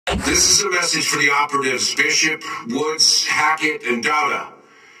This is a message for the operatives Bishop, Woods, Hackett, and Dowda.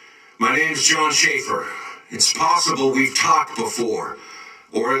 My name's John Schaeffer. It's possible we've talked before,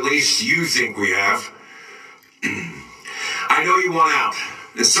 or at least you think we have. I know you want out,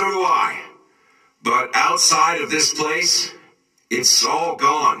 and so do I. But outside of this place, it's all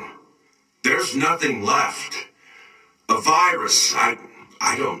gone. There's nothing left. A virus, I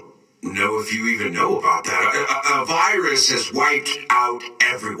don't know if you even know about that. A virus has wiped out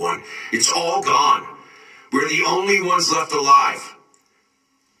everyone. It's all gone. We're the only ones left alive.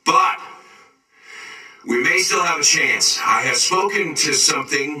 But we may still have a chance. I have spoken to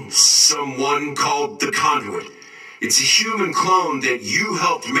someone called the Conduit. It's a human clone that you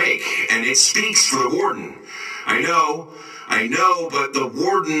helped make, and it speaks for the Warden. I know, but the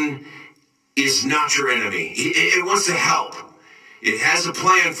Warden is not your enemy. It wants to help. It has a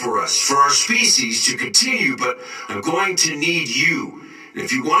plan for us, for our species to continue, but I'm going to need you. And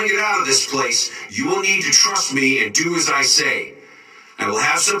if you want to get out of this place, you will need to trust me and do as I say. I will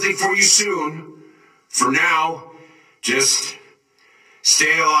have something for you soon. For now, just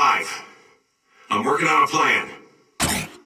stay alive. I'm working on a plan.